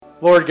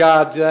Lord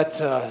God,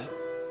 that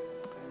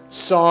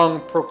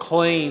song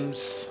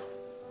proclaims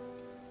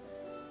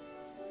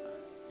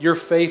your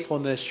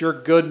faithfulness, your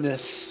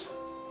goodness.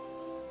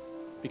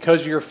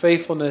 Because of your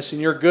faithfulness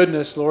and your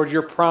goodness, Lord,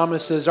 your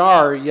promises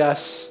are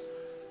yes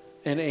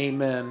and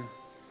amen.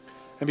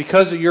 And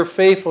because of your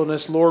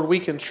faithfulness, Lord, we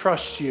can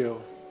trust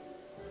you.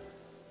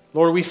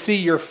 Lord, we see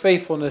your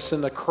faithfulness in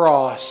the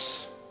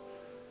cross.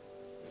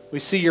 We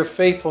see your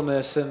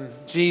faithfulness in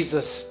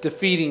Jesus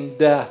defeating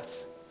death.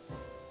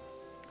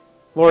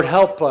 Lord,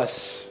 help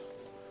us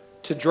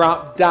to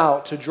drop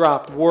doubt, to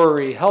drop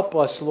worry. Help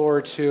us,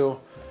 Lord, to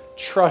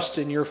trust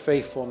in your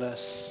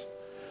faithfulness.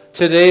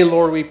 Today,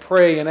 Lord, we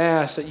pray and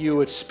ask that you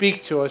would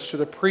speak to us through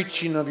the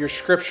preaching of your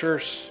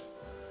scriptures,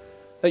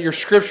 that your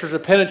scriptures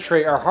would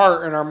penetrate our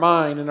heart and our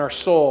mind and our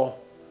soul.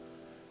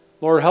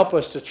 Lord, help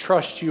us to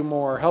trust you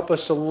more. Help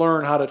us to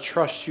learn how to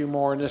trust you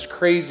more in this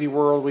crazy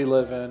world we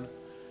live in.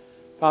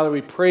 Father, we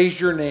praise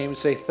your name and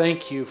say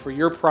thank you for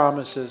your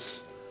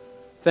promises.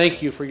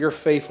 Thank you for your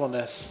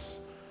faithfulness.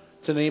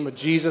 It's in the name of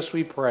Jesus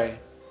we pray.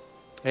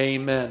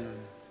 Amen.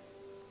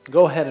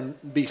 Go ahead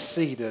and be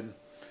seated.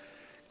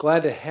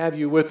 Glad to have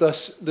you with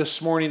us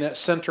this morning at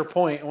Center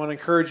Point. I want to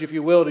encourage you, if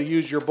you will, to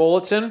use your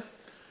bulletin.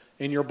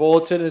 In your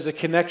bulletin is a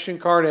connection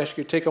card. I ask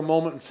you to take a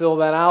moment and fill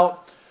that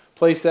out.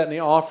 Place that in the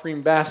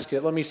offering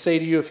basket. Let me say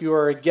to you, if you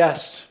are a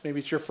guest, maybe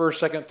it's your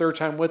first, second, third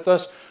time with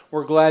us,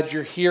 we're glad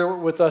you're here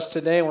with us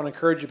today. I want to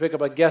encourage you to pick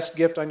up a guest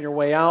gift on your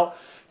way out.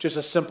 Just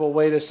a simple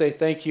way to say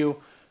thank you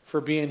for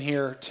being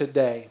here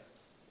today.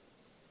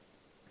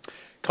 A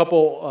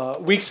couple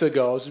weeks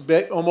ago, it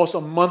was almost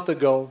a month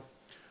ago,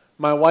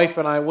 my wife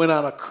and I went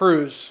on a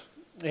cruise,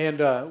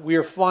 and we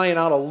were flying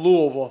out of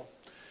Louisville.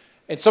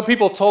 And some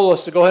people told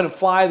us to go ahead and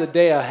fly the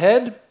day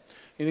ahead.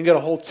 You can get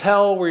a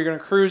hotel where you're going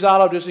to cruise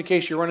out of just in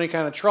case you run any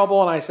kind of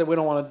trouble. And I said, we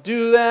don't want to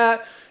do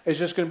that. It's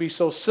just going to be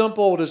so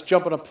simple. We'll just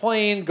jump in a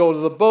plane, go to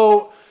the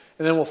boat,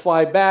 and then we'll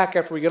fly back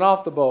after we get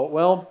off the boat.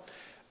 Well,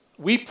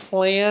 we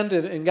planned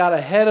and got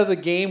ahead of the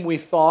game, we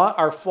thought.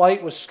 Our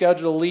flight was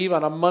scheduled to leave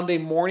on a Monday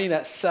morning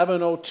at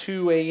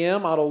 7:02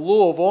 a.m. out of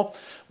Louisville.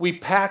 We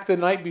packed the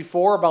night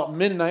before, about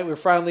midnight. We were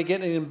finally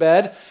getting in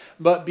bed.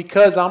 But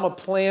because I'm a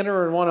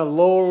planner and want to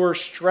lower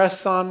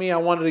stress on me, I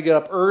wanted to get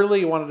up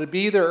early, wanted to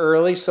be there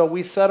early. So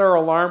we set our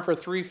alarm for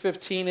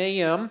 3:15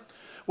 a.m.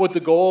 with the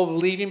goal of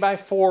leaving by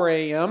 4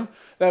 a.m.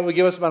 That would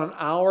give us about an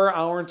hour,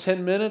 hour and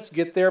 10 minutes,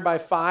 get there by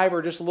 5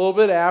 or just a little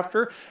bit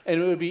after,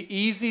 and it would be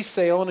easy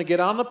sailing to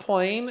get on the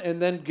plane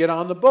and then get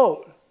on the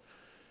boat.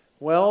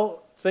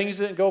 Well, things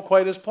didn't go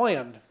quite as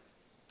planned.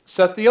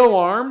 Set the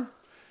alarm,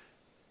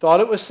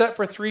 thought it was set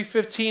for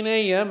 3:15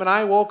 a.m., and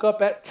I woke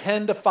up at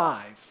 10 to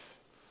 5.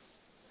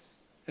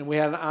 And we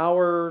had an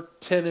hour,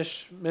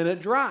 10-ish minute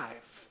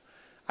drive.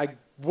 I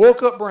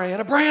woke up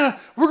Brianna,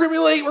 we're going to be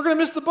late. We're going to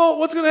miss the boat.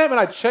 What's going to happen?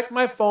 I checked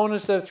my phone.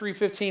 Instead of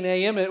 3:15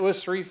 a.m., it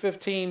was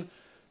 3:15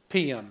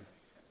 p.m.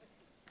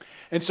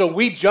 And so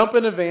we jump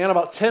in the van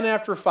about 10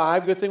 after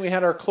 5. Good thing we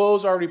had our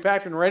clothes already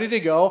packed and ready to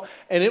go.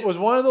 And it was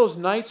one of those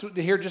nights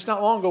here just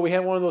not long ago. We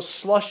had one of those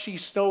slushy,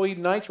 snowy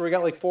nights where we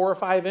got like 4 or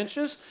 5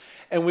 inches.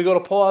 And we go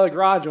to pull out of the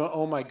garage and went,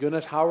 oh my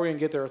goodness, how are we going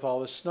to get there with all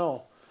this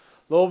snow?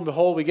 Lo and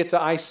behold, we get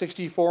to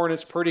I-64 and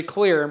it's pretty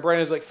clear. And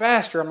Brandon's like,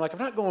 faster. I'm like, I'm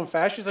not going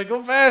fast. She's like,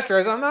 go faster.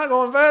 I said, I'm not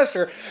going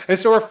faster. And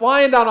so we're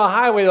flying down a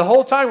highway. The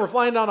whole time we're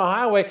flying down a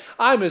highway,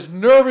 I'm as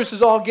nervous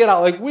as all get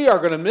out. Like, we are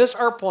going to miss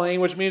our plane,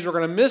 which means we're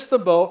going to miss the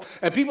boat.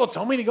 And people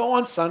told me to go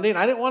on Sunday, and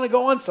I didn't want to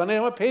go on Sunday. I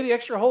want to pay the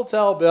extra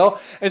hotel bill.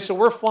 And so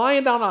we're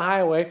flying down a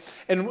highway.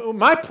 And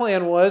my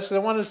plan was, because I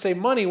wanted to save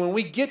money, when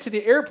we get to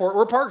the airport,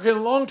 we're parking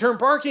in long-term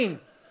parking.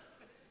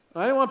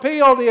 I didn't want to pay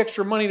all the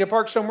extra money to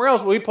park somewhere else.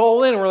 But we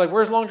pull in and we're like,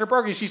 where's long-term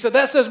parking? She said,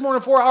 that says more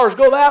than 4 hours.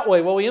 Go that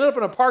way. Well, we ended up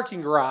in a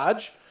parking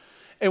garage,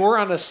 and we're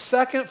on the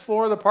second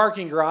floor of the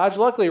parking garage,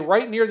 luckily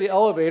right near the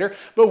elevator.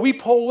 But we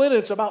pull in,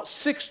 it's about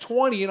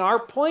 6:20, and our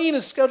plane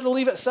is scheduled to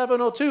leave at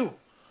 7:02.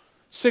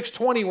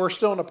 6:20, we're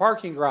still in the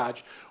parking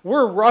garage.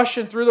 We're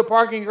rushing through the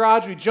parking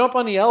garage. We jump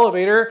on the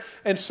elevator,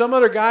 and some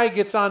other guy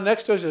gets on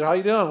next to us and says, how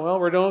you doing? Well,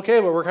 we're doing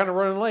okay, but we're kind of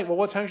running late. Well,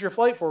 what time's your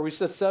flight for? We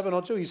said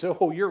 7:02. He said,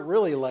 oh, you're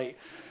really late.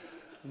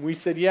 We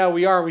said, yeah,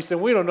 we are. We said,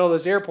 we don't know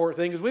this airport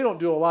thing because we don't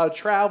do a lot of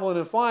traveling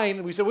and flying.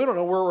 And we said, we don't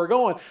know where we're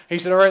going. He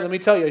said, all right, let me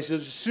tell you. He said,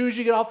 as soon as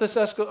you get off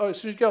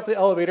the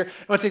elevator,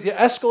 you want to take the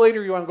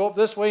escalator, you want to go up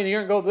this way, and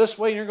you're going to go this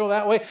way, and you're going to go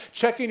that way.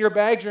 Check in your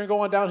bags, you're going to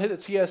go on down and hit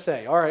the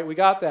TSA. All right, we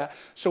got that.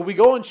 So we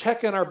go and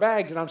check in our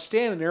bags, and I'm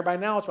standing there. By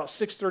now, it's about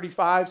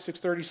 6:35,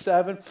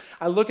 6:37.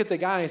 I look at the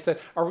guy and I said,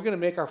 are we going to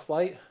make our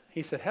flight?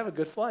 He said, have a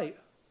good flight.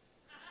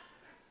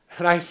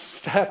 And I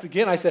stopped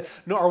again. I said,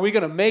 no, are we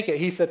going to make it?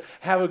 He said,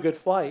 have a good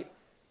flight.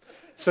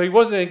 So he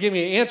wasn't going to give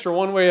me an answer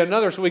one way or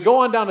another. So we go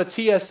on down to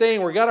TSA,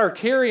 and we got our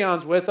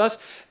carry-ons with us.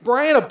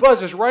 Brianna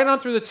buzzes right on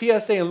through the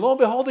TSA, and lo and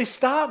behold, they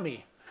stop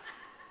me.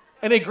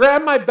 And they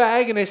grab my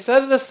bag, and they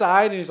set it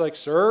aside, and he's like,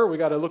 sir, we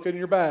got to look in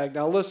your bag.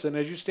 Now listen,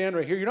 as you stand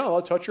right here, you're not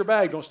allowed to touch your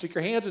bag. Don't stick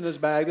your hands in this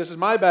bag. This is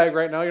my bag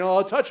right now. You're not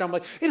allowed to touch it. I'm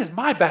like, it is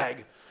my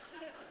bag.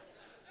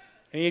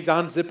 And he's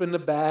unzipping the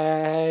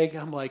bag.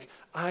 I'm like,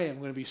 I am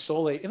going to be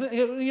so late. And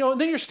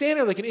then you're standing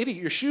there like an idiot.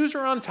 Your shoes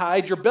are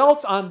untied. Your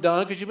belt's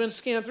undone because you've been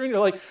scanning through. And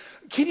you're like,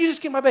 can you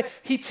just get my bag?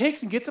 He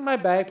takes and gets in my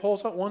bag,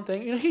 pulls out one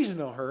thing. He's in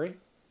no hurry.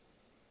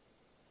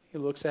 He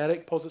looks at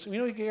it, pulls it.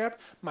 He grabbed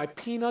my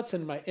peanuts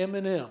and my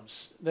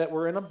M&Ms that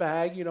were in a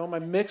bag, my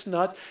mixed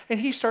nuts. And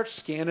he starts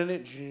scanning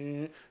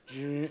it.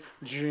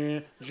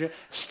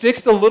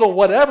 Sticks the little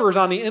whatever's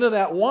on the end of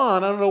that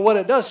wand. I don't know what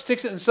it does.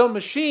 Sticks it in some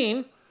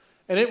machine.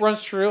 And it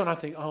runs through, and I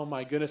think, oh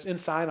my goodness,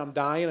 inside I'm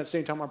dying. At the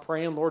same time I'm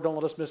praying, Lord, don't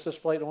let us miss this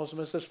flight, don't let us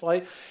miss this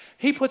flight.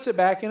 He puts it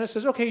back in and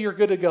says, okay, you're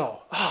good to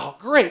go. Oh,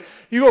 great.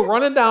 You go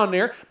running down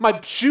there. My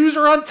shoes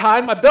are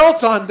untied, my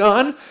belt's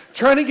undone,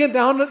 trying to get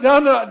down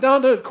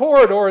the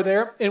corridor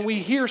there, and we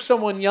hear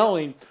someone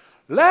yelling,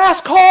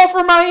 last call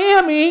for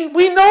Miami.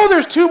 We know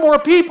there's 2 more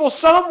people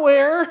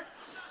somewhere.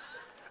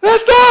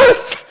 That's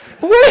us.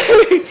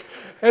 Wait.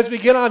 As we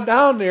get on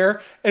down there,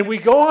 and we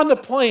go on the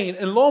plane,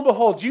 and lo and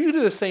behold, you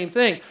do the same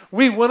thing.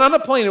 We went on the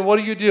plane, and what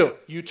do?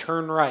 You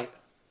turn right.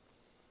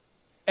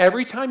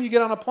 Every time you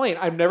get on a plane,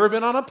 I've never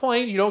been on a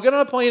plane, you don't get on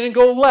a plane and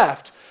go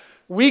left.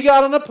 We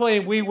got on a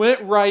plane, we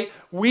went right,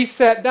 we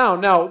sat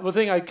down. Now, the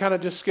thing I kind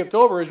of just skipped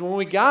over is when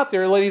we got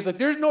there, the lady's like,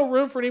 there's no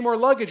room for any more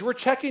luggage. We're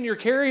checking your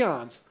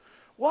carry-ons.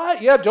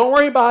 What? Yeah, don't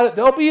worry about it.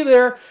 They'll be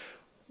there.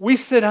 We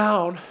sit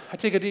down. I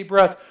take a deep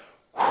breath.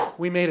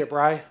 We made it,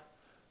 Bri.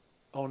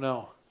 Oh,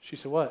 no. She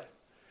said, what?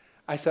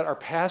 I said, our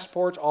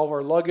passports, all of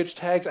our luggage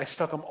tags, I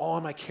stuck them all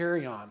in my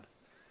carry-on.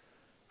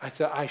 I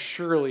said, I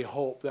surely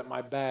hope that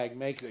my bag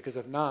makes it, because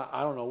if not,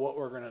 I don't know what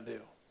we're going to do.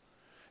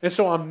 And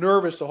so I'm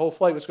nervous the whole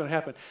flight, what's going to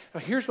happen. Now,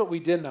 here's what we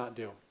did not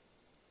do.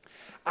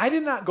 I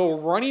did not go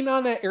running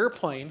on that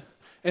airplane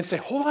and say,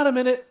 hold on a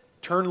minute,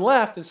 turn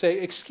left and say,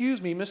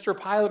 excuse me, Mr.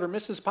 Pilot or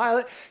Mrs.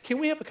 Pilot, can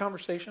we have a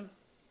conversation?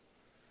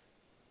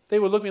 They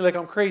would look at me like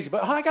I'm crazy.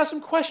 But I got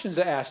some questions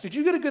to ask. Did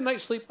you get a good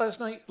night's sleep last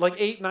night? Like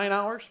 8, 9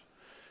 hours?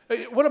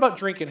 What about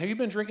drinking? Have you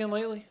been drinking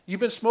lately? You've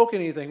been smoking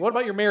anything? What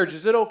about your marriage?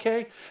 Is it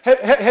okay?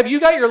 Have you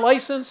got your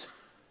license?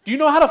 Do you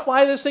know how to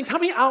fly this thing? How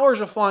many hours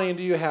of flying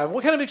do you have?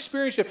 What kind of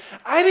experience do you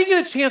have? I didn't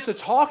get a chance to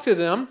talk to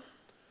them,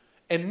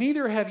 and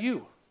neither have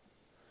you.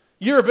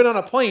 You ever been on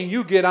a plane?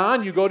 You get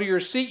on, you go to your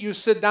seat, you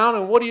sit down,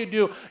 and what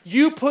do?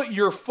 You put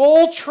your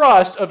full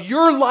trust of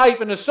your life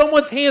into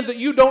someone's hands that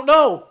you don't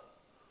know.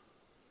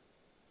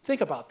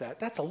 Think about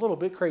that. That's a little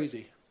bit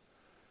crazy.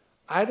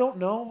 I don't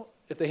know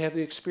if they have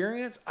the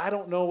experience. I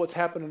don't know what's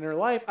happened in their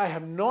life. I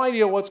have no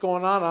idea what's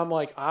going on. I'm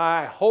like,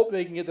 I hope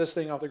they can get this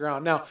thing off the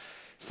ground. Now,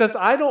 since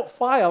I don't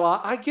fly a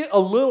lot, I get a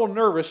little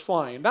nervous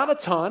flying. Not a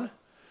ton,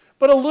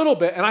 but a little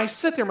bit. And I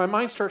sit there, my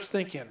mind starts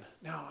thinking,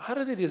 now, how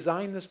did they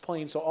design this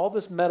plane so all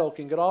this metal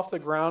can get off the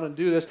ground and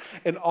do this?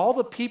 And all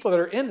the people that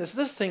are in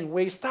this thing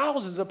weighs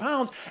thousands of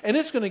pounds, and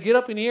it's going to get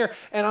up in the air.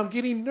 And I'm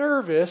getting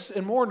nervous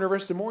and more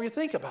nervous the more you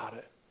think about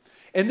it.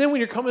 And then when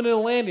you're coming in a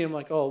landing, I'm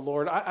like, oh,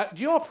 Lord,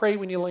 do you all pray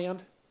when you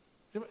land?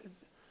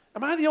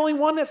 Am I the only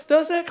one that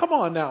does that? Come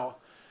on now.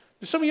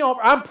 Some of y'all,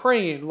 I'm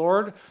praying,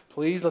 Lord,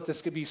 please let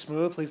this be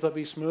smooth. Please let it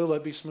be smooth. Let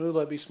it be smooth.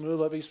 Let it be smooth.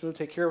 Let it be smooth.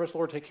 Take care of us,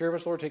 Lord. Take care of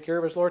us, Lord. Take care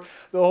of us, Lord.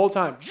 The whole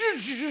time.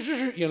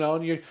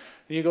 And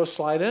you go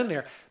slide in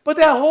there. But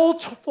that whole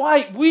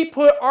flight, we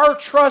put our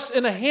trust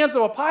in the hands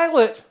of a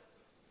pilot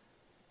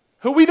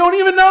who we don't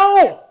even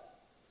know,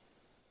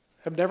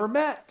 have never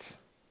met.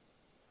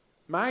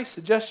 My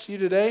suggestion to you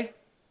today,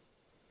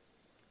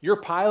 your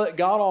pilot,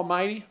 God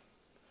Almighty,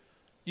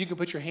 you can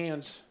put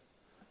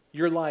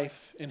your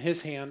life in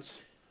His hands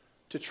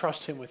to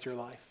trust Him with your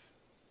life.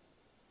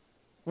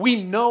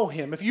 We know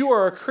Him. If you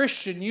are a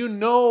Christian, you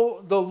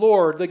know the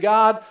Lord, the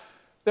God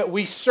that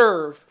we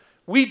serve.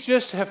 We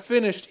just have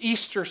finished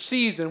Easter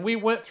season. We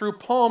went through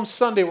Palm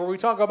Sunday where we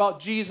talk about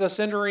Jesus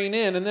entering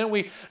in, and then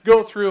we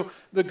go through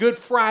the Good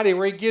Friday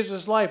where He gives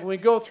His life, and we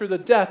go through the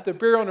death, the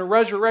burial, and the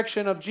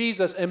resurrection of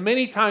Jesus, and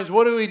many times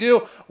what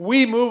do?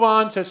 We move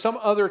on to some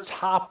other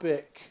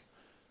topic.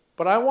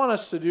 But I want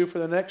us to do for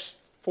the next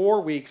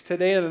 4 weeks,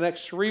 today and the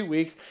next 3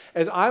 weeks,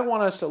 as I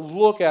want us to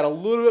look at a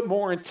little bit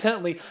more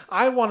intently.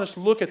 I want us to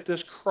look at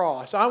this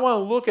cross. I want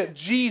to look at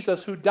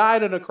Jesus who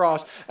died on the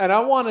cross. And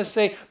I want to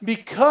say,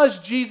 because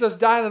Jesus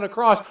died on the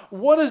cross,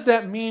 what does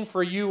that mean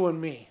for you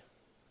and me?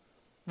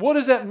 What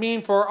does that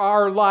mean for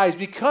our lives?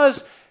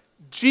 Because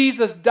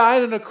Jesus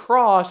died on the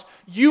cross,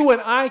 you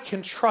and I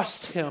can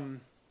trust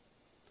Him.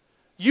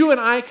 You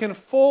and I can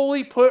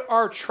fully put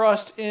our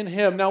trust in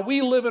Him. Now,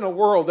 we live in a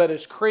world that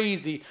is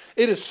crazy.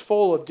 It is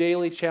full of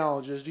daily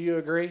challenges. Do you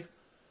agree?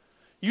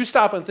 You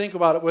stop and think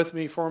about it with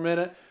me for a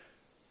minute.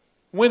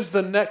 When's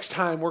the next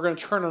time we're going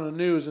to turn on the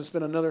news and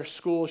spend another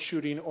school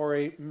shooting or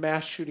a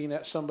mass shooting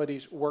at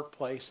somebody's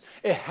workplace?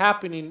 It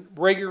happening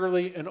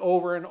regularly and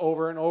over and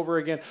over and over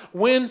again.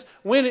 When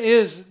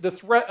is the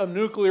threat of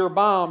nuclear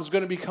bombs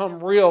going to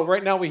become real?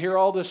 Right now we hear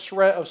all this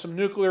threat of some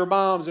nuclear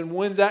bombs, and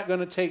when's that going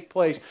to take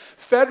place?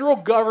 Federal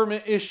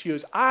government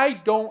issues. I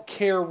don't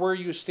care where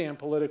you stand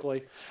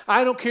politically.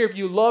 I don't care if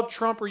you love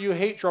Trump or you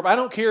hate Trump. I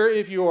don't care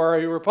if you are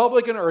a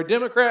Republican or a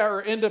Democrat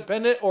or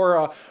independent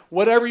or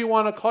whatever you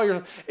want to call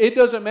yourself. It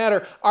doesn't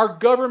matter. Our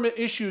government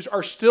issues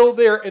are still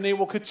there, and they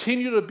will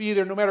continue to be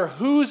there no matter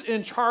who's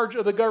in charge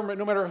of the government,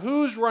 no matter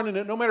who's running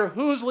it, no matter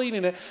who's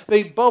leading it.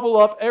 They bubble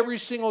up every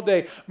single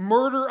day.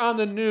 Murder on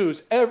the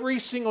news. Every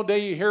single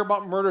day you hear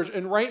about murders.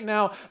 And right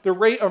now, the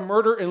rate of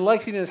murder in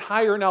Lexington is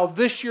higher now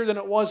this year than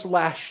it was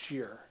last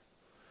year.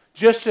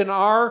 Just in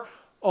our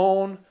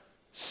own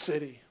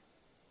city.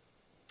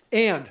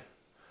 And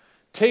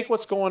take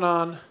what's going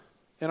on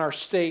in our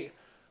state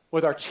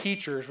with our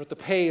teachers, with the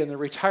pay and the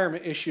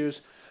retirement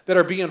issues that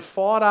are being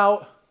fought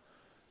out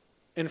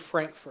in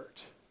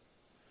Frankfort.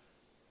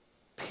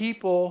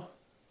 People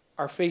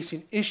are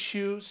facing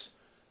issues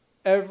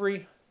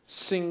every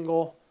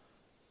single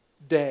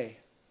day.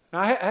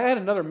 Now, I had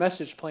another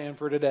message planned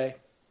for today.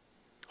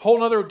 A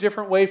whole other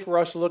different way for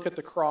us to look at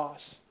the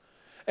cross.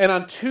 And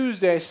on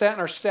Tuesday, I sat in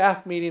our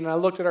staff meeting and I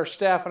looked at our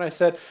staff and I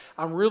said,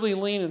 I'm really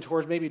leaning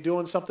towards maybe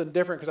doing something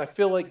different because I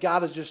feel like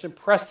God is just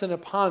impressing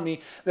upon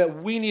me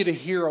that we need to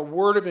hear a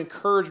word of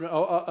encouragement,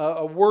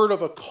 a word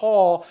of a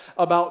call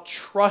about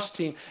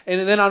trusting.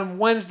 And then on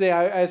Wednesday,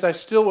 as I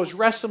still was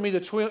wrestling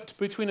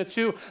between the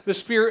two, the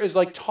Spirit is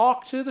like,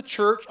 talk to the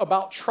church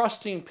about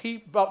trusting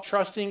people, about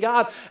trusting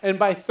God. And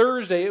by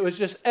Thursday, it was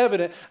just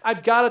evident,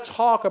 I've got to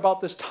talk about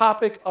this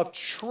topic of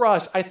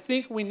trust. I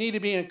think we need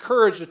to be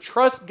encouraged to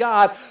trust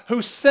God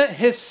who sent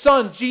his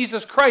Son,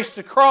 Jesus Christ,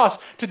 to the cross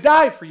to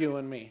die for you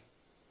and me.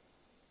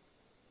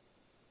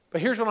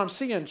 But here's what I'm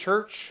seeing,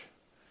 church.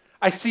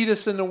 I see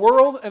this in the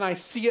world and I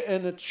see it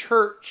in the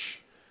church.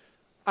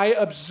 I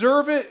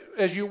observe it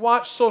as you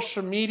watch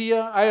social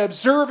media. I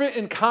observe it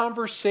in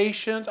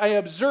conversations. I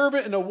observe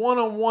it in the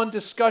one-on-one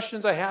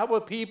discussions I have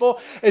with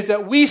people, is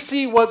that we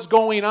see what's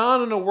going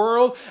on in the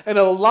world, and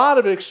a lot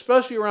of it,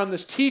 especially around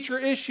this teacher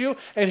issue,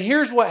 and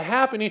here's what's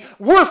happening.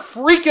 We're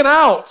freaking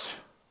out.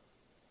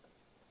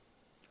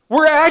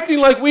 We're acting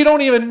like we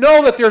don't even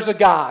know that there's a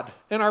God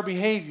in our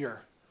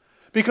behavior.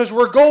 Because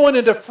we're going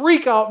into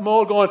freak out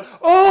mode going,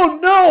 oh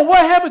no, what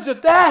happens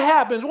if that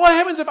happens? What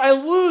happens if I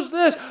lose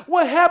this?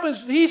 What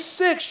happens? He's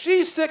sick,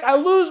 she's sick, I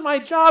lose my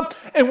job.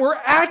 And we're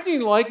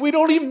acting like we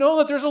don't even know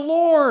that there's a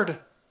Lord.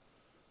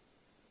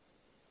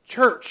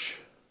 Church,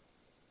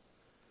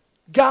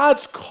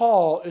 God's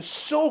call is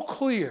so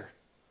clear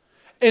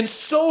and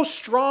so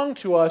strong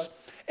to us.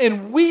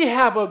 And we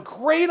have a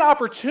great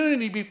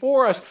opportunity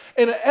before us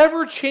in an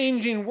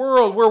ever-changing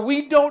world where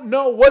we don't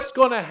know what's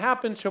going to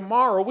happen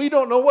tomorrow. We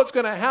don't know what's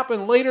going to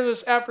happen later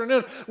this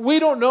afternoon. We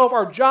don't know if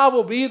our job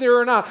will be there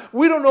or not.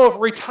 We don't know if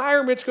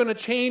retirement's going to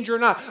change or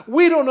not.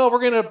 We don't know if we're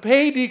going to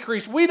pay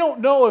decrease. We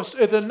don't know if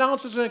the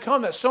announcement's going to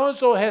come that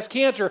so-and-so has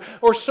cancer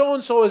or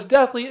so-and-so is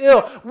deathly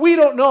ill. We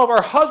don't know if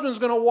our husband's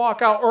going to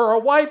walk out or our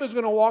wife is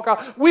going to walk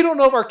out. We don't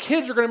know if our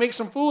kids are going to make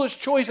some foolish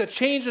choice that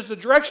changes the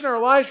direction of our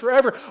lives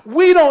forever.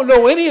 We don't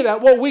know any of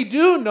that. What we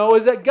do know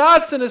is that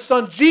God sent his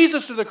Son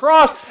Jesus to the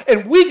cross,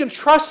 and we can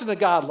trust in a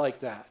God like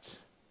that.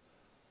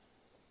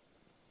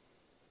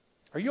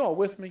 Are you all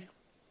with me?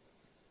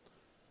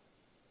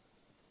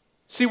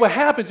 See, what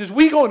happens is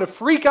we go into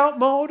freak out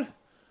mode,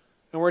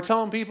 and we're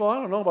telling people, I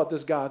don't know about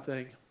this God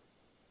thing.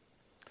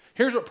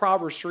 Here's what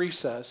Proverbs 3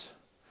 says.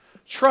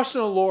 Trust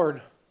in the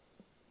Lord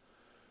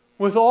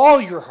with all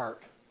your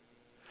heart.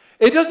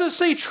 It doesn't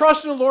say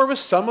trust in the Lord with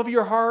some of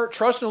your heart,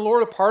 trust in the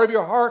Lord a part of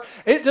your heart.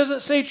 It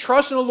doesn't say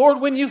trust in the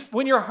Lord when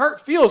your heart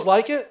feels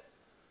like it.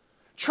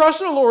 Trust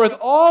in the Lord with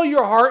all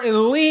your heart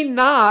and lean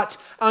not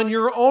on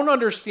your own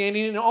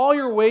understanding. In all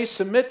your ways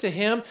submit to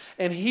him,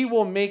 and he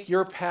will make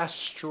your path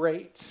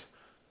straight.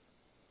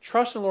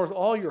 Trust in the Lord with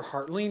all your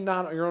heart. Lean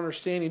not on your own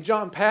understanding.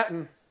 John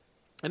Paton,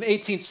 an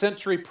 18th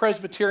century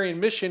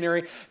Presbyterian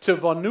missionary to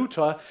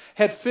Vanuatu,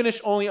 had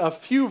finished only a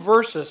few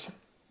verses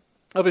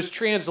of his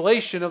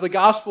translation of the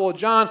Gospel of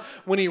John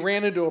when he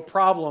ran into a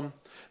problem.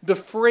 The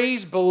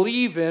phrase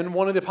believe in,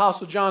 one of the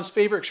Apostle John's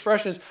favorite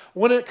expressions,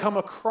 wouldn't come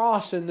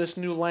across in this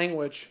new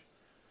language.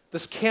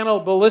 This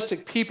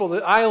cannibalistic people,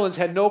 the islands,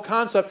 had no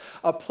concept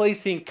of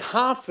placing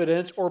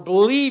confidence or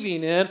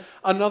believing in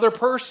another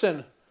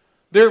person.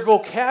 Their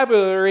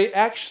vocabulary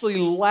actually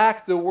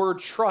lacked the word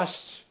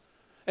trust.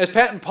 As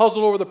Patton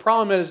puzzled over the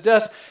problem at his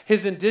desk,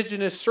 his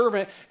indigenous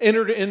servant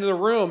entered into the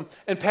room,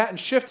 and Patton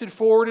shifted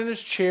forward in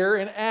his chair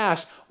and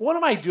asked, "What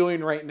am I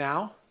doing right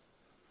now?"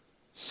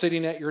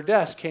 "Sitting at your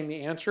desk," came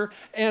the answer.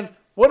 "And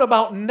what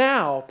about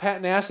now?"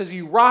 Patton asked as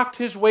he rocked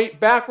his weight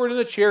backward in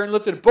the chair and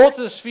lifted both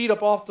of his feet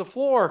up off the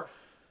floor.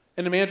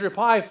 In the man's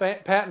reply,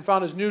 Patton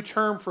found his new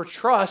term for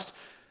trust,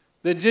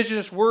 the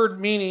indigenous word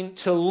meaning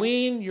to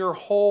lean your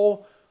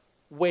whole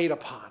weight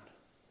upon.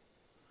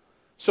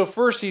 So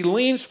first he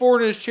leans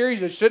forward in his chair.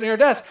 He's sitting at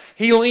his desk.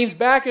 He leans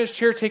back in his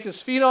chair, takes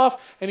his feet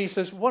off, and he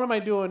says, "What am I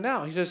doing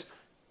now?" He says,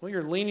 "Well,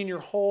 you're leaning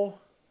your whole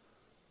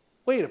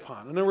weight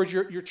upon." In other words,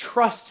 you're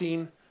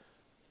trusting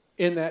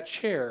in that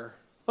chair.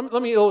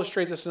 Let me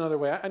illustrate this another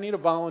way. I need a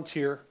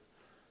volunteer.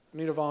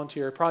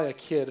 Probably a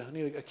kid. I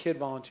need a kid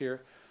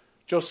volunteer.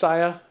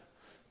 Josiah,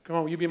 come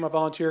on, will you be my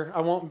volunteer?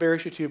 I won't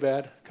embarrass you too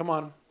bad. Come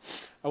on.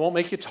 I won't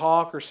make you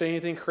talk or say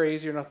anything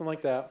crazy or nothing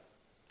like that.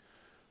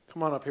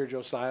 Come on up here,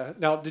 Josiah.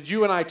 Now, did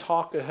you and I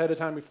talk ahead of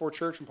time before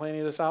church and plan any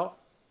of this out?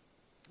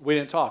 We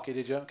didn't talk,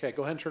 did you? Okay,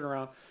 go ahead and turn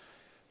around.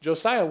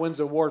 Josiah wins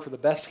the award for the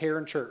best hair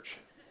in church.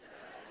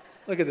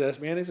 Look at this,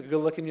 man. He's a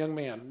good-looking young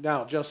man.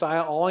 Now,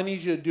 Josiah, all I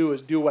need you to do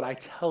is do what I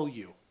tell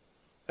you.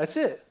 That's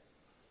it.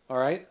 All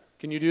right?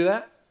 Can you do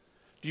that?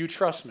 Do you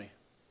trust me?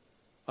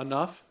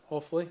 Enough,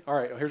 hopefully? All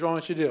right, here's what I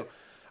want you to do.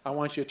 I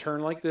want you to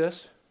turn like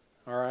this.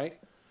 All right?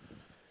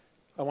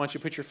 I want you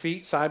to put your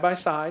feet side by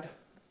side.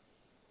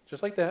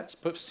 Just like that.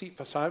 Put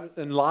feet side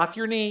and lock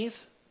your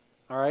knees.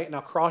 All right?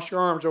 Now cross your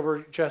arms over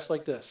your chest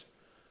like this.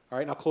 All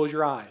right? Now close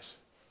your eyes.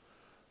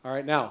 All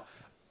right? Now,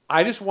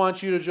 I just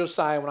want you to,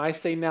 Josiah, when I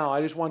say now,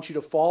 I just want you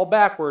to fall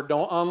backward.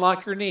 Don't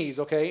unlock your knees,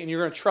 okay? And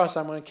you're going to trust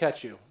I'm going to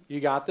catch you. You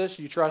got this?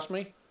 You trust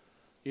me?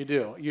 You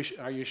do.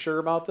 Are you sure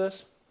about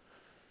this?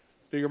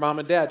 Do your mom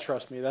and dad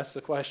trust me? That's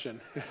the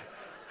question.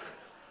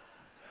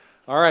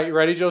 All right, you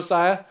ready,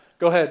 Josiah?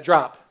 Go ahead,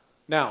 drop.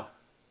 Now.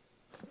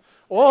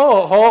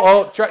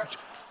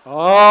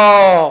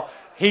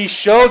 He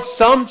showed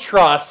some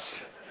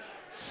trust.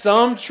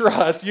 Some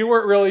trust. You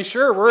weren't really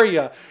sure, were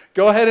you?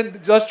 Go ahead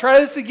and let's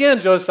try this again,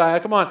 Josiah.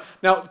 Come on.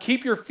 Now,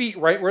 keep your feet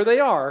right where they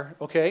are,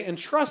 okay, and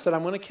trust that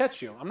I'm going to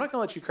catch you. I'm not going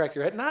to let you crack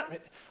your head.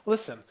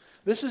 Listen,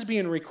 this is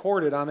being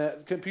recorded on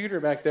that computer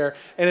back there,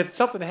 and if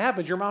something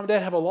happens, your mom and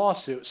dad have a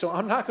lawsuit, so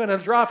I'm not going to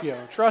drop you.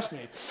 Trust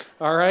me.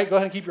 All right, go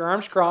ahead and keep your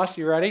arms crossed.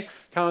 You ready?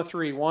 Count of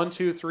 3. 1,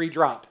 2, 3,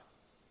 drop.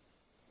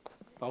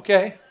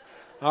 Okay.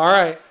 All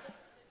right.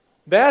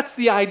 That's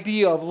the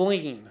idea of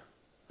lean.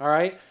 All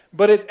right?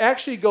 But it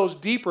actually goes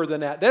deeper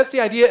than that. That's the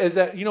idea is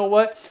that, you know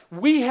what?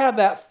 We have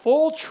that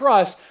full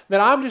trust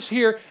that I'm just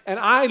here and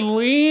I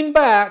lean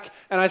back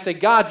and I say,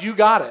 God, you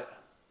got it.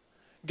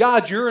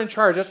 God, you're in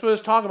charge. That's what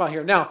it's talking about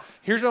here. Now,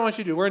 here's what I want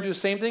you to do. We're going to do the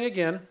same thing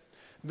again.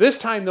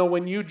 This time, though,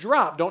 when you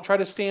drop, don't try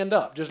to stand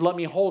up. Just let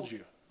me hold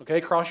you.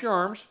 Okay? Cross your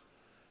arms.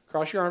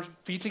 Cross your arms,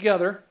 feet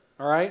together.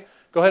 All right?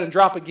 Go ahead and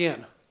drop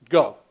again.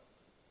 Go.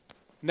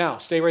 Now,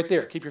 stay right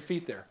there. Keep your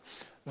feet there.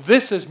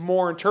 This is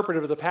more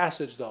interpretive of the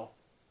passage, though.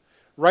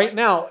 Right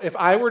now, if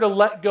I were to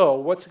let go,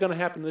 what's going to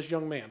happen to this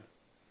young man?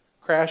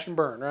 Crash and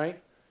burn,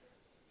 right?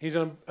 He's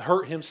going to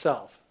hurt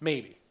himself,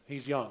 maybe.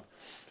 He's young.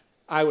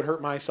 I would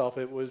hurt myself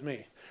if it was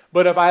me.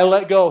 But if I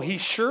let go, he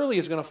surely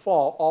is going to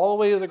fall all the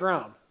way to the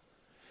ground.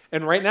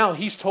 And right now,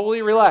 he's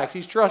totally relaxed.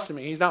 He's trusting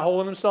me. He's not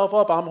holding himself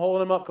up. I'm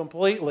holding him up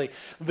completely.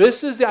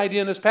 This is the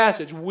idea in this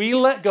passage. We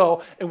let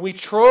go, and we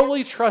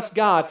totally trust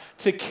God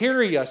to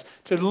carry us,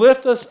 to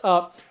lift us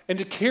up, and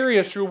to carry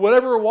us through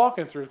whatever we're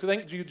walking through.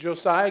 Thank you,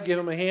 Josiah. Give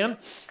him a hand.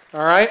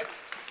 All right?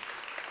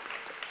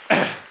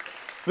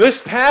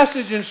 This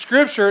passage in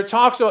Scripture, it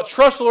talks about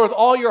trust the Lord with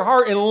all your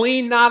heart and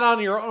lean not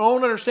on your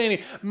own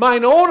understanding.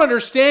 Mine own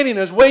understanding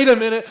is, wait a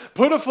minute,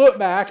 put a foot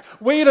back.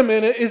 Wait a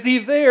minute, is he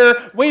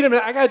there? Wait a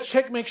minute, I got to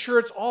check, make sure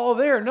it's all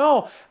there.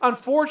 No,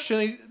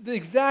 unfortunately, the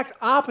exact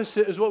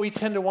opposite is what we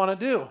tend to want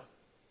to do.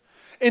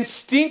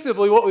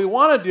 Instinctively, what we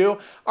want to do,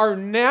 our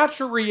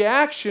natural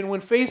reaction when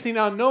facing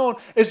unknown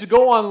is to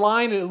go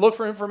online and look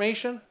for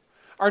information.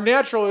 Our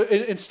natural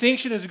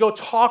instinction is to go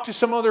talk to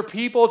some other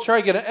people, try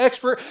to get an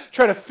expert,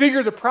 try to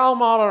figure the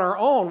problem out on our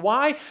own.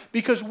 Why?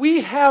 Because we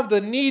have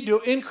the need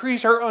to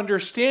increase our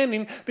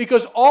understanding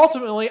because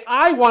ultimately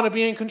I want to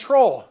be in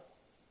control.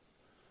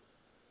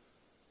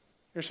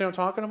 You understand what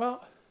I'm talking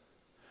about?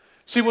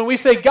 See, when we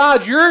say,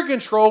 God, you're in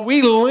control,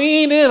 we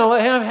lean in and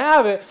let him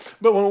have it.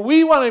 But when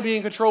we want to be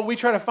in control, we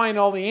try to find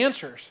all the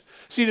answers.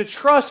 See, to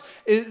trust,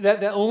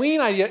 that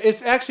lean idea,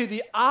 is actually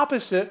the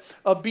opposite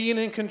of being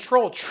in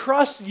control.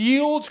 Trust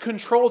yields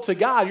control to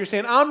God. You're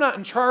saying, I'm not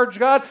in charge,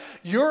 God.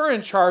 You're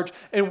in charge.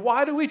 And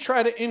why do we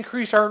try to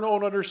increase our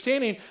own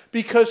understanding?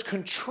 Because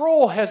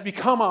control has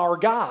become our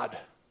God.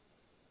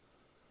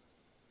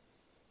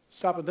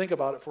 Stop and think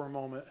about it for a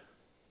moment.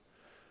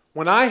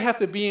 When I have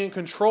to be in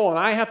control and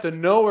I have to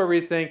know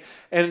everything,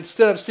 and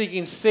instead of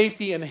seeking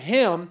safety in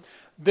him,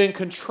 then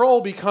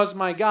control becomes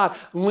my God.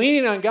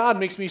 Leaning on God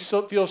makes me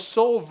feel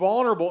so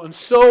vulnerable and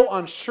so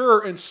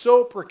unsure and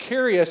so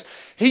precarious.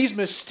 He's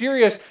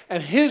mysterious,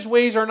 and his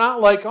ways are not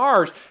like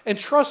ours. And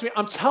trust me,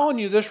 I'm telling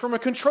you this from a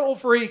control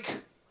freak.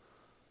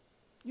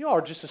 You all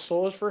are just as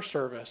slow as first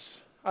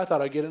service. I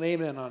thought I'd get an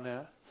amen on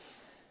that.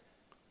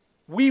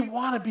 We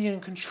want to be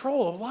in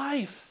control of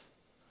life.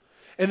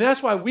 And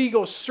that's why we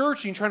go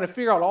searching, trying to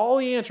figure out all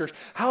the answers.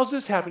 How's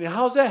this happening?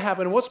 How's that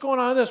happening? What's going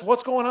on with this?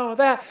 What's going on with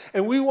that?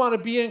 And we want to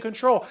be in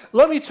control.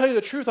 Let me tell you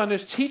the truth on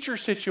this teacher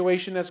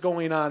situation that's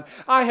going on.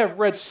 I have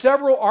read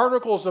several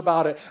articles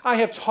about it. I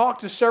have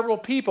talked to several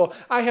people.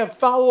 I have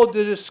followed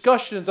the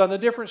discussions on the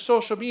different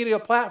social media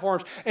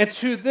platforms. And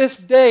to this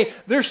day,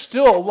 there's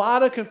still a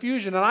lot of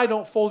confusion, and I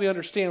don't fully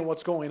understand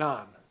what's going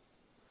on.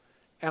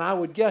 And I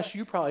would guess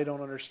you probably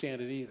don't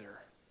understand it either.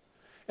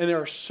 And there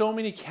are so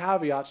many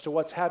caveats to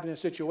what's happening in a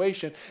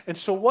situation. And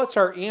so what's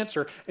our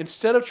answer?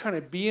 Instead of trying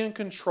to be in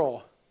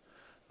control,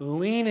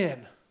 lean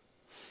in.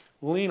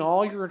 Lean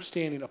all your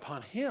understanding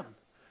upon him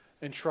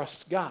and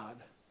trust God.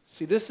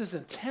 See, this is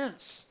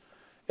intense.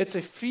 It's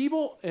a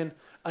feeble and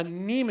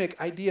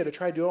anemic idea to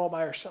try to do it all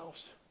by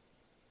ourselves.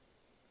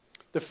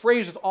 The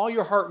phrase with all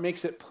your heart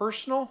makes it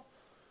personal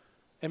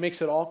It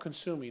makes it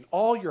all-consuming,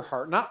 all your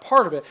heart, not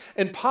part of it.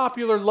 In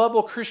popular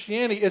level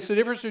Christianity, it's the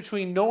difference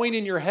between knowing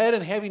in your head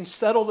and having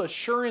settled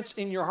assurance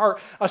in your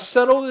heart. A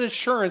settled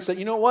assurance that,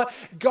 you know what?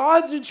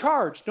 God's in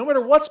charge. No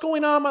matter what's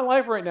going on in my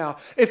life right now.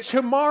 If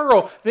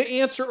tomorrow the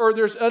answer, or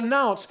there's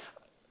announced,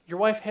 your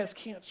wife has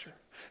cancer.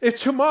 If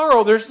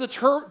tomorrow there's the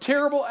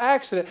terrible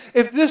accident,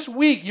 if this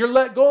week you're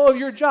let go of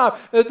your job,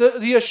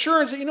 the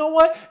assurance that, you know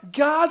what?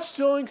 God's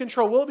still in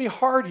control. Will it be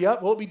hard?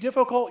 Yep. Will it be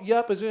difficult?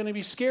 Yep. Is it going to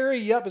be scary?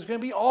 Yep. It's going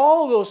to be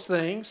all of those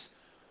things.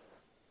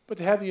 But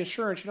to have the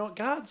assurance, you know what?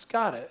 God's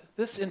got it.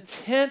 This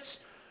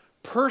intense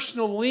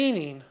personal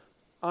leaning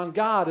on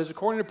God is,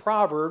 according to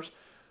Proverbs,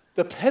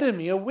 the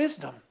epitome of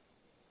wisdom.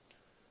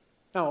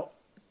 Now,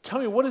 tell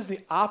me, what is the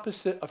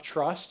opposite of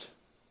trust?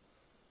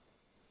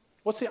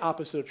 What's the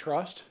opposite of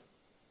trust?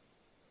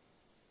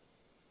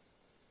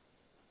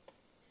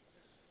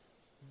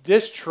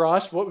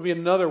 Distrust. What would be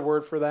another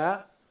word for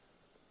that?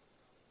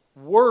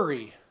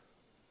 Worry.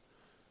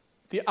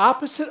 The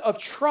opposite of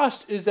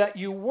trust is that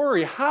you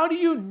worry. How do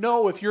you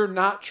know if you're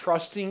not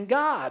trusting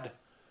God?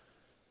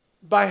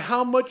 By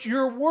how much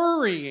you're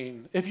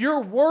worrying. If you're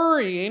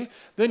worrying,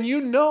 then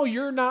you know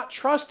you're not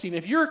trusting.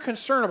 If you're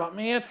concerned about,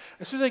 man,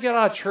 as soon as I get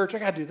out of church, I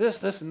got to do this,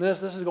 this, and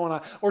this is going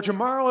on. Or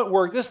tomorrow at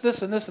work, this,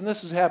 and this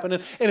is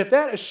happening. And if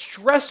that is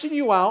stressing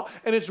you out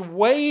and it's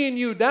weighing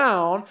you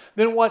down,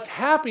 then what's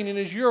happening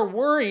is you're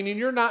worrying and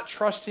you're not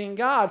trusting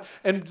God.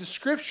 And the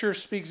Scripture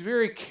speaks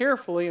very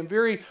carefully and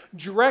very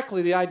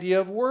directly the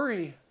idea of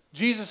worry.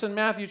 Jesus in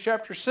Matthew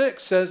chapter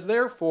 6 says,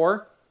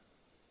 therefore,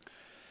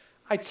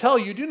 I tell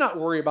you, do not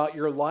worry about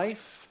your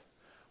life,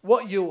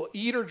 what you will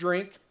eat or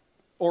drink,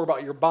 or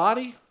about your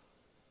body,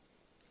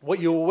 what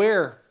you will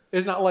wear.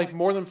 Is not life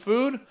more than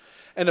food,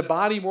 and the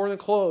body more than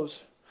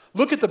clothes?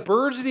 Look at the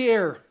birds of the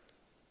air.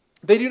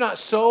 They do not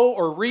sow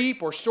or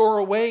reap or store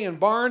away in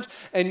barns,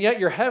 and yet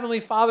your heavenly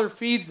Father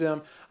feeds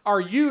them. Are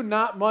you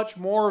not much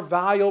more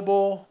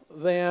valuable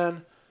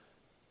than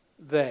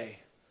they?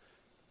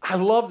 I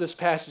love this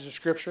passage of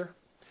Scripture.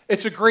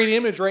 It's a great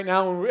image right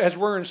now as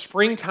we're in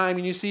springtime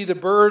and you see the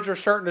birds are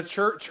starting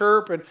to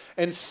chirp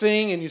and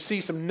sing, and you see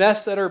some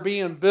nests that are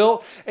being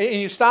built,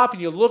 and you stop and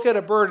you look at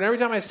a bird, and every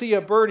time I see a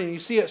bird and you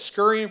see it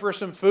scurrying for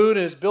some food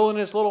and it's building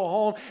its little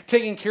home,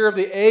 taking care of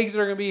the eggs that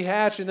are going to be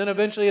hatched and then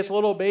eventually its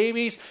little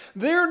babies,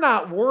 they're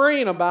not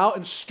worrying about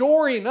and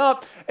storing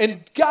up.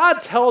 And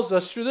God tells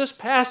us through this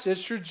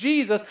passage, through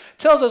Jesus,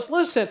 tells us,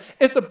 listen,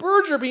 if the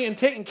birds are being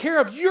taken care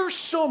of, you're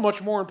so much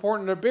more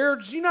important than the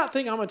birds. Do you not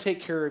think I'm going to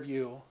take care of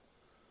you?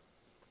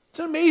 It's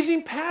an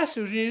amazing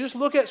passage. When you just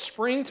look at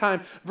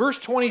springtime, verse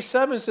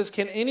 27 says,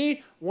 can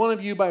any one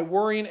of you by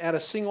worrying add a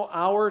single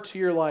hour to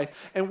your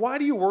life? And why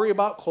do you worry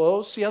about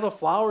clothes? See how the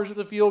flowers of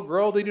the field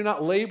grow? They do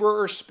not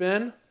labor or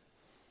spin.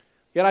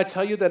 Yet I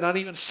tell you that not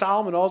even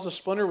Solomon, all his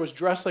splendor, was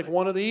dressed like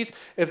one of these.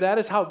 If that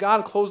is how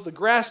God clothes the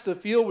grass of the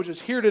field, which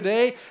is here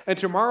today and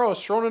tomorrow is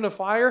thrown into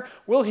fire,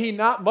 will he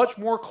not much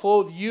more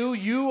clothe you,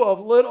 you of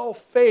little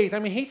faith? I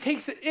mean, he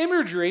takes the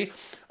imagery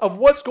of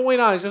what's going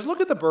on. He says, look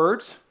at the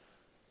birds.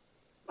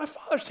 My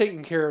Father's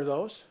taking care of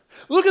those.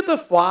 Look at the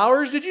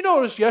flowers. Did you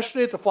notice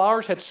yesterday that the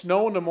flowers had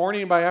snow in the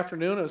morning and by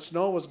afternoon and the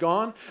snow was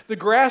gone? The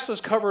grass was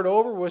covered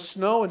over with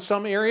snow in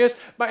some areas.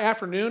 By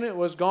afternoon it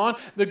was gone.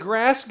 The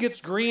grass gets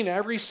green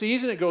every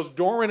season. It goes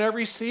dormant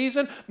every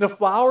season. The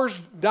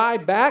flowers die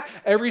back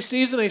every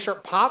season. They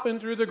start popping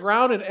through the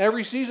ground, and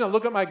every season I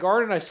look at my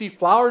garden and I see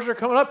flowers are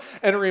coming up,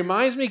 and it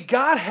reminds me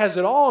God has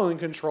it all in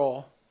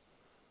control.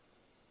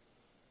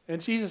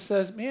 And Jesus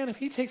says, man, if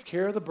he takes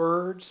care of the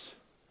birds,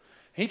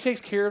 he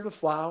takes care of the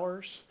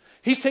flowers,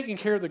 he's taking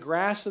care of the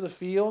grass of the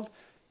field,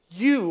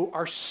 you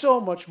are so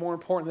much more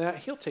important than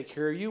that. He'll take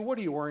care of you. What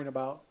are you worrying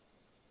about?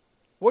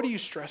 What are you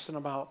stressing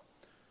about?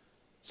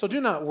 So do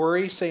not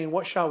worry, saying,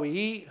 what shall we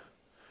eat?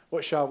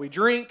 What shall we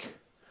drink?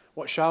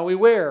 What shall we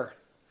wear?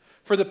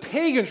 For the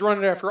pagans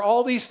run after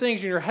all these things,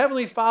 and your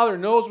heavenly Father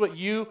knows that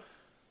you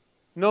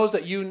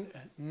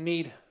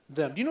need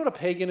them. Do you know what a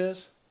pagan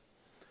is?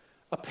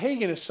 A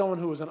pagan is someone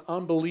who is an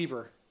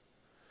unbeliever,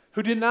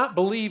 who did not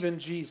believe in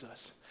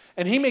Jesus.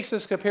 And he makes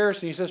this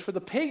comparison. He says, for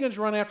the pagans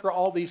run after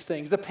all these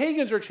things. The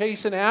pagans are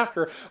chasing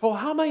after, oh,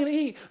 how am I going to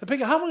eat?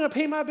 How am I going to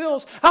pay my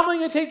bills? How am I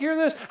going to take care of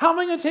this? How am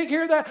I going to take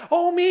care of that?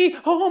 Oh, me.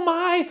 Oh,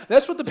 my.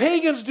 That's what the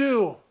pagans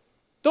do.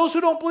 Those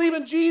who don't believe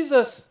in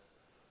Jesus.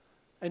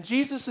 And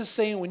Jesus is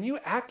saying, when you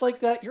act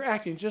like that, you're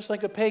acting just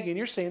like a pagan.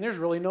 You're saying there's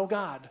really no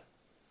God.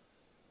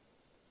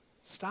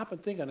 Stop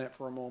and think on that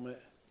for a moment.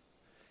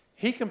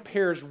 He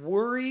compares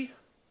worry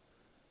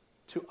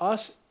to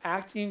us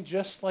acting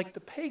just like the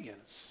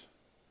pagans.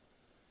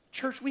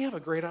 Church, we have a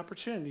great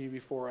opportunity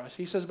before us.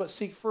 He says, but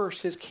seek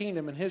first his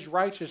kingdom and his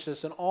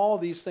righteousness, and all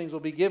these things will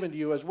be given to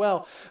you as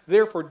well.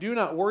 Therefore, do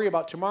not worry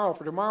about tomorrow,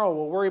 for tomorrow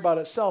will worry about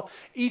itself.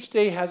 Each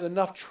day has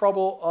enough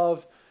trouble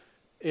of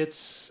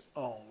its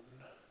own.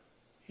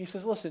 He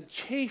says, listen,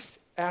 chase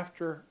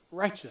after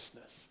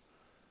righteousness.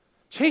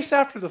 Chase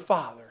after the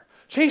Father.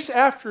 Chase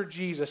after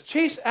Jesus.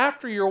 Chase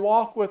after your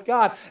walk with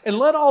God. And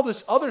let all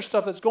this other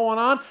stuff that's going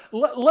on,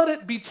 let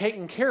it be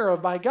taken care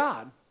of by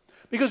God.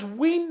 Because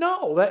we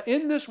know that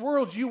in this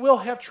world you will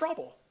have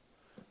trouble.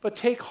 But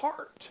take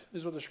heart,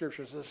 is what the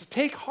scripture says.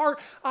 Take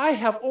heart, I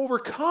have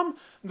overcome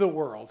the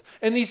world.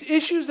 And these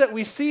issues that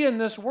we see in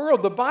this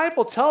world, the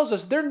Bible tells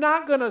us they're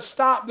not going to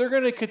stop. They're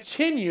going to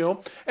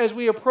continue as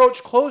we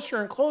approach closer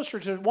and closer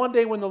to one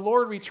day when the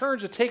Lord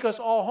returns to take us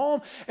all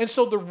home. And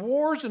so the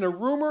wars and the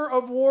rumor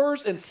of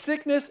wars and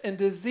sickness and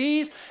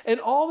disease and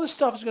all this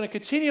stuff is going to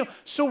continue.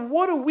 So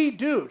what do we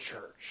do,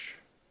 church?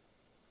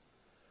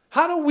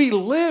 How do we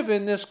live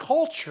in this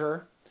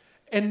culture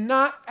and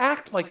not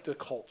act like the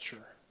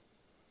culture?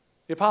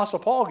 The Apostle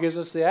Paul gives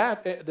us the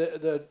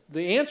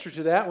answer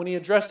to that when he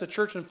addressed the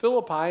church in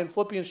Philippi in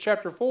Philippians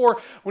chapter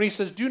 4, when he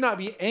says, do not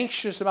be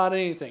anxious about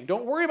anything.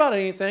 Don't worry about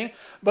anything,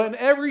 but in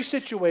every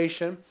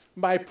situation,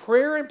 by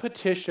prayer and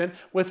petition,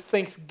 with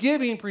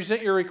thanksgiving,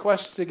 present your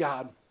requests to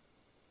God.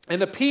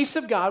 And the peace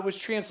of God, which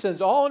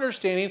transcends all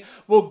understanding,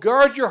 will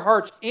guard your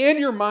hearts and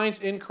your minds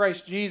in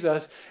Christ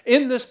Jesus.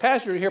 In this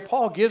passage here,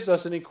 Paul gives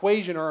us an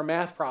equation or a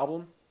math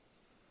problem.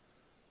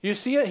 You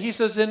see it? He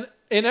says in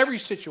every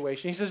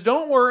situation. He says,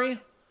 don't worry.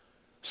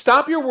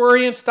 Stop your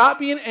worrying. Stop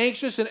being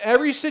anxious in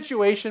every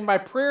situation by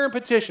prayer and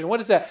petition. What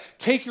is that?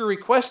 Take your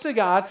request to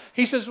God.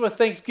 He says, with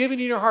thanksgiving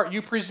in your heart,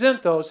 you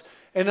present those.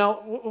 And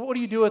now, what do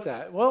you do with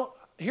that? Well,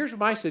 here's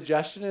my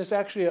suggestion. It's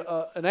actually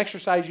an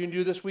exercise you can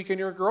do this week in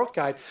your growth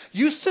guide.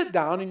 You sit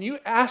down and you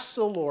ask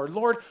the Lord,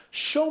 Lord,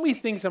 show me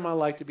things in my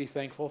life to be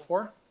thankful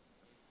for.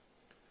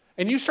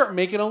 And you start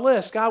making a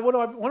list. God, what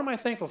am I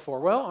thankful for?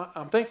 Well,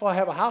 I'm thankful I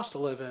have a house to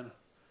live in.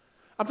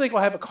 I'm thankful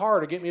I have a car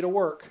to get me to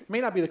work. It may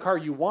not be the car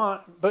you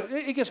want, but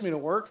it gets me to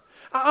work.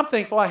 I'm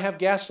thankful I have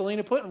gasoline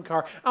to put in the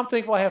car. I'm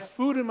thankful I have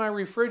food in my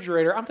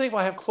refrigerator. I'm thankful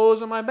I have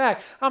clothes on my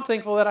back. I'm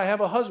thankful that I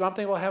have a husband. I'm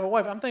thankful I have a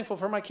wife. I'm thankful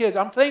for my kids.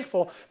 I'm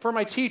thankful for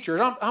my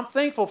teachers. I'm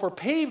thankful for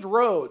paved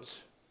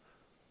roads.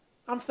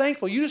 I'm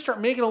thankful. You just start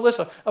making a list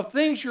of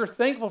things you're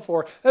thankful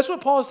for. That's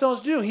what Paul is telling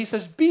us to do. He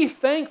says, be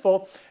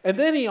thankful. And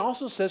then he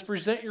also says,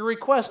 present your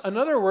requests. In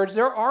other words,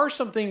 there are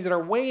some things that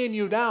are weighing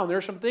you down. There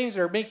are some things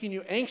that are making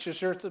you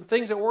anxious. There are some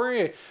things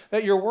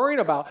that you're worried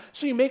about.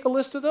 So you make a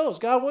list of those.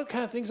 God, what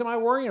kind of things am I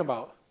worrying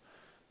about?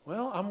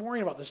 Well, I'm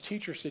worrying about this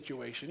teacher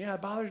situation. Yeah,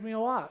 it bothers me a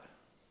lot.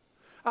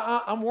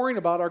 I'm worrying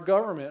about our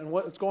government and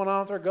what's going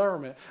on with our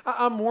government.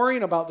 I'm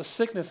worrying about the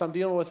sickness I'm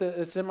dealing with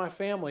that's in my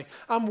family.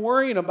 I'm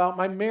worrying about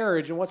my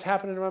marriage and what's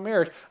happening in my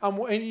marriage.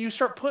 And you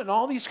start putting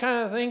all these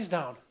kind of things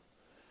down.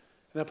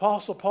 And the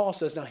Apostle Paul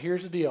says, now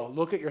here's the deal.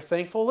 Look at your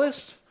thankful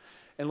list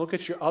and look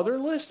at your other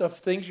list of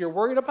things you're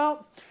worried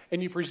about,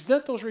 and you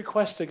present those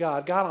requests to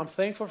God. God, I'm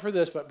thankful for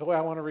this, but boy,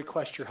 I want to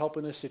request your help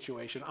in this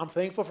situation. I'm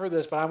thankful for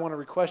this, but I want to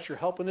request your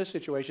help in this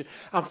situation.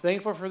 I'm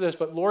thankful for this,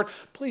 but Lord,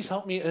 please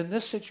help me in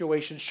this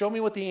situation. Show me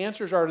what the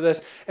answers are to this.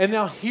 And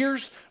now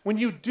when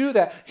you do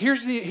that,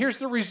 here's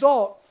the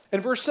result. In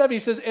verse 7, he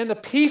says, and the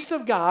peace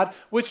of God,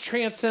 which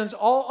transcends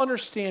all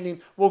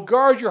understanding, will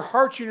guard your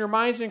hearts and your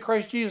minds in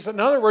Christ Jesus. In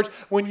other words,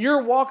 when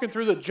you're walking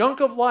through the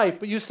junk of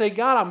life, but you say,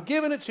 God, I'm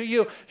giving it to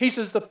you, he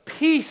says, the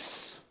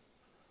peace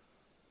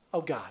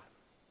of God,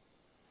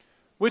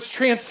 which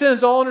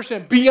transcends all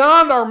understanding,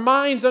 beyond our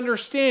mind's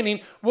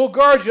understanding, will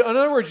guard you. In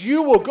other words,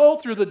 you will go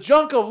through the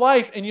junk of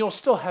life and you'll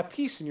still have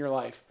peace in your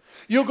life.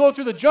 You'll go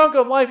through the junk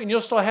of life and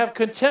you'll still have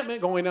contentment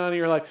going on in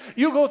your life.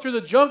 You'll go through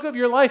the junk of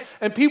your life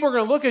and people are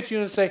going to look at you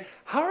and say,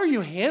 how are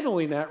you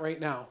handling that right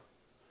now?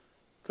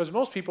 Because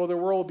most people, their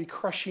world will be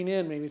crushing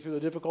in maybe through the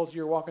difficulty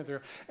you're walking through.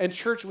 And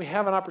church, we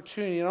have an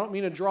opportunity. I don't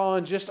mean to draw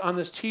on just on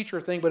this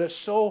teacher thing, but it's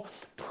so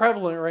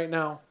prevalent right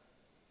now.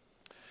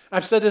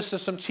 I've said this to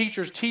some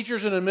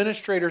teachers and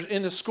administrators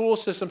in the school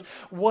system.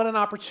 What an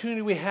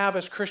opportunity we have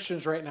as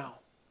Christians right now.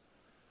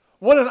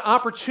 What an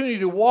opportunity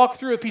to walk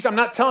through a peace. I'm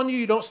not telling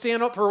you don't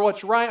stand up for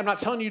what's right. I'm not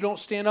telling you don't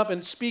stand up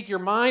and speak your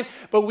mind,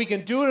 but we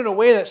can do it in a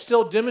way that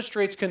still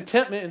demonstrates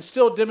contentment and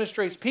still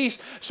demonstrates peace.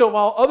 So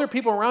while other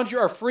people around you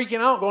are freaking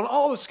out, going,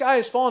 oh, the sky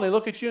is falling, they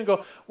look at you and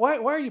go, why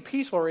are you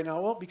peaceful right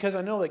now? Well, because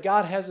I know that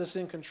God has us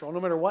in control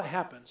no matter what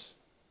happens.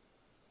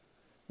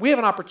 We have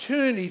an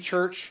opportunity,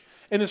 church,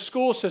 in the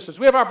school systems.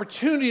 We have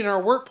opportunity in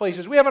our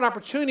workplaces. We have an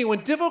opportunity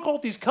when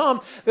difficulties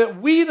come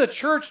that we, the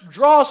church,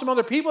 draw some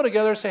other people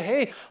together and say,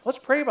 hey, let's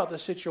pray about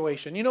this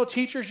situation. You know,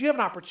 teachers, you have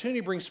an opportunity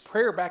to bring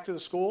prayer back to the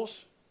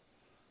schools.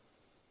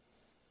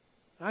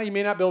 Now, you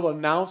may not be able to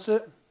announce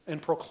it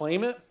and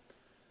proclaim it.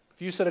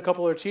 If you said a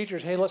couple of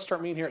teachers, hey, let's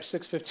start meeting here at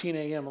 6:15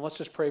 a.m. and let's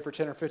just pray for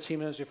 10 or 15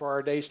 minutes before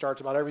our day starts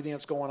about everything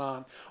that's going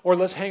on. Or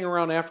let's hang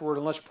around afterward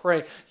and let's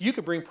pray. You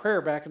could bring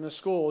prayer back in the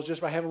schools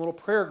just by having little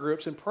prayer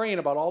groups and praying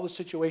about all the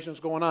situations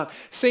going on.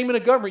 Same in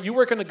the government. You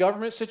work in a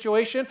government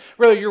situation,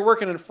 whether you're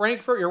working in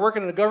Frankfurt, you're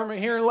working in a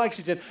government here in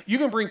Lexington, you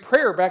can bring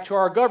prayer back to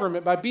our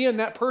government by being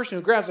that person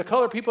who grabs a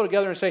couple of people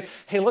together and say,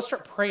 hey, let's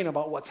start praying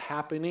about what's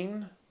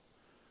happening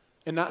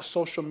and not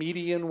social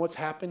media and what's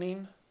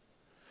happening.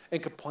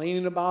 And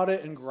complaining about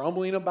it and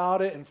grumbling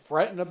about it and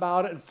fretting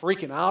about it and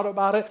freaking out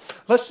about it.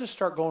 Let's just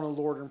start going to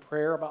the Lord in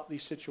prayer about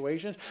these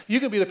situations. You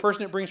can be the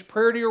person that brings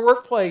prayer to your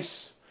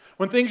workplace.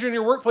 When things in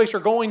your workplace are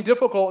going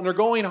difficult and they're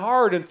going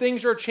hard and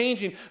things are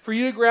changing, for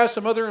you to grab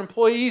some other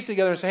employees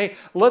together and say, hey,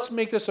 let's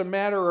make this a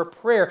matter of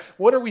prayer.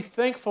 What are we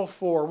thankful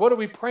for? What are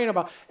we praying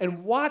about?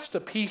 And watch the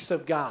peace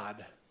of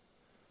God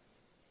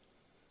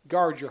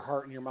guard your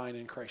heart and your mind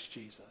in Christ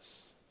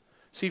Jesus.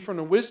 See, from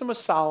the wisdom of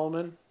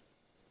Solomon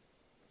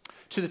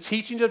to the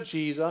teachings of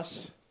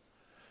Jesus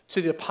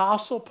to the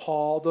Apostle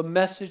Paul, the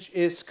message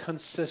is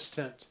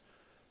consistent.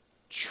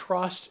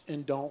 Trust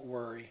and don't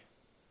worry.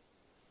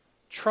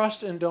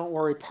 Trust and don't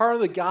worry. Part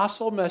of the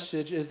gospel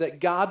message is that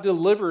God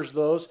delivers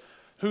those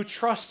who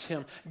trust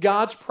him.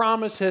 God's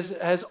promise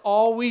has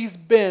always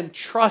been,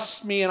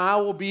 trust me and I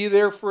will be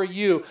there for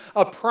you.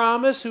 A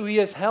promise who he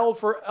has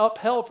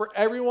upheld for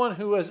everyone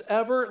who has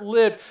ever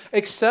lived,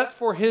 except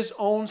for his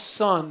own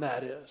son,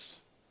 that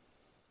is.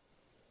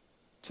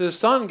 To the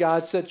son,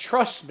 God said,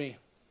 trust me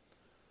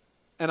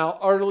and I'll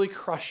utterly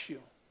crush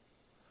you.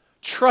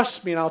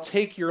 Trust me and I'll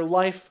take your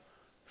life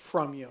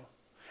from you.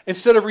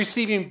 Instead of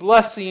receiving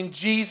blessing,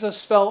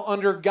 Jesus fell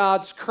under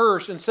God's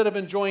curse. Instead of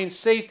enjoying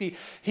safety,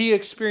 he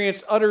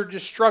experienced utter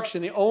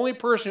destruction. The only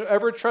person who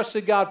ever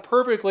trusted God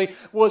perfectly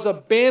was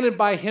abandoned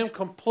by him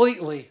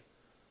completely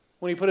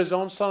when he put his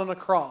own son on the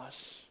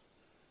cross.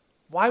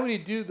 Why would he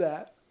do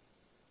that?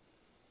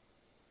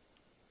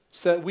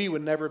 So that we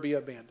would never be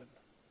abandoned.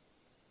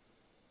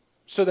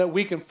 So that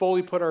we can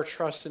fully put our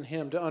trust in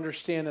him, to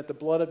understand that the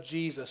blood of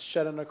Jesus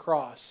shed on the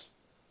cross,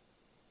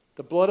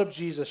 the blood of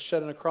Jesus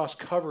shed on the cross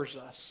covers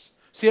us.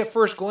 See, at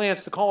first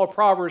glance, the call of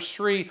Proverbs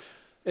 3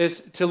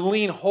 is to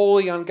lean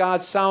wholly on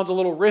God sounds a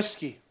little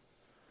risky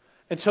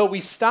until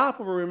we stop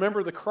and we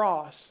remember the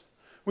cross.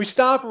 We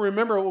stop and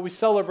remember what we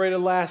celebrated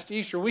last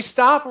Easter. We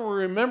stop and we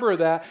remember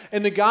that,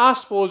 and the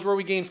gospel is where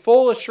we gain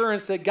full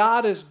assurance that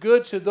God is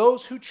good to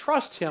those who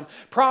trust him.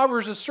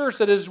 Proverbs asserts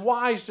that it is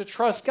wise to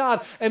trust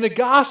God, and the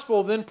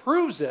gospel then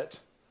proves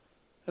it.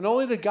 And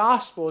only the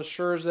gospel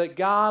assures that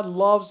God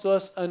loves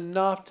us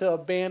enough to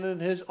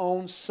abandon his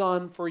own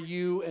son for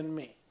you and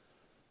me.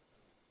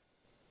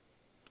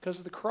 Because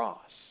of the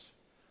cross.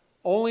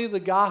 Only the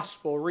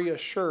gospel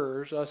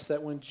reassures us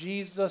that when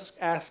Jesus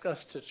asks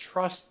us to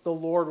trust the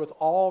Lord with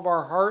all of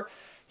our heart,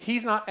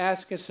 he's not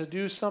asking us to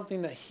do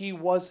something that he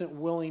wasn't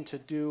willing to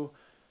do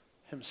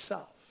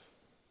himself.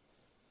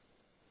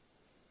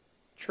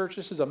 Church,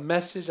 this is a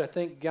message I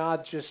think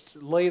God just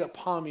laid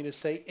upon me to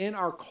say, in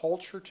our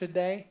culture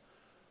today,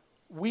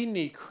 we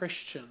need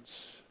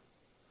Christians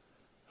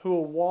who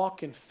will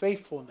walk in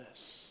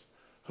faithfulness,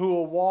 who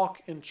will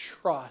walk in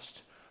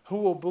trust, who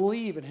will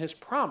believe in his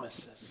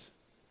promises,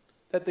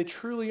 that they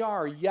truly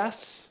are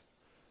yes,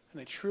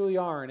 and they truly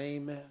are an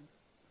amen.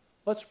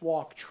 Let's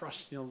walk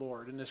trusting the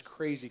Lord in this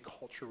crazy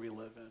culture we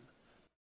live in.